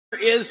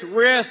is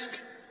risk,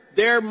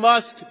 there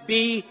must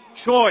be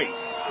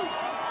choice.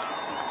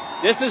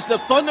 This is the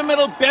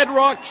fundamental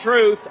bedrock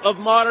truth of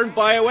modern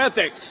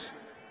bioethics.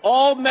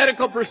 All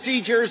medical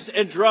procedures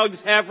and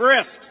drugs have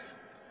risks.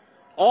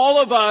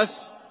 All of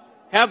us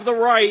have the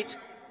right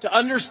to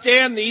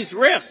understand these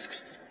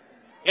risks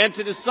and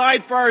to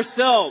decide for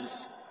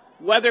ourselves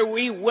whether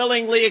we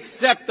willingly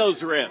accept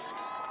those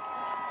risks.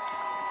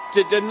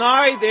 To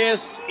deny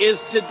this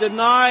is to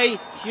deny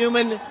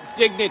human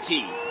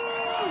dignity.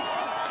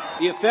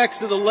 The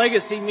effects of the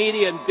legacy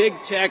media and big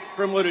tech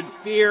promoted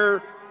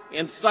fear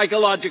and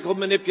psychological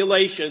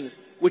manipulation,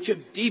 which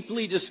have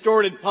deeply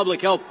distorted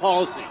public health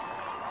policy.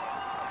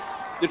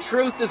 The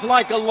truth is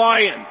like a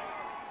lion.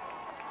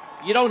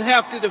 You don't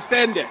have to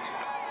defend it.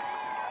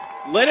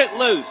 Let it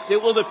loose.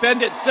 It will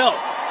defend itself.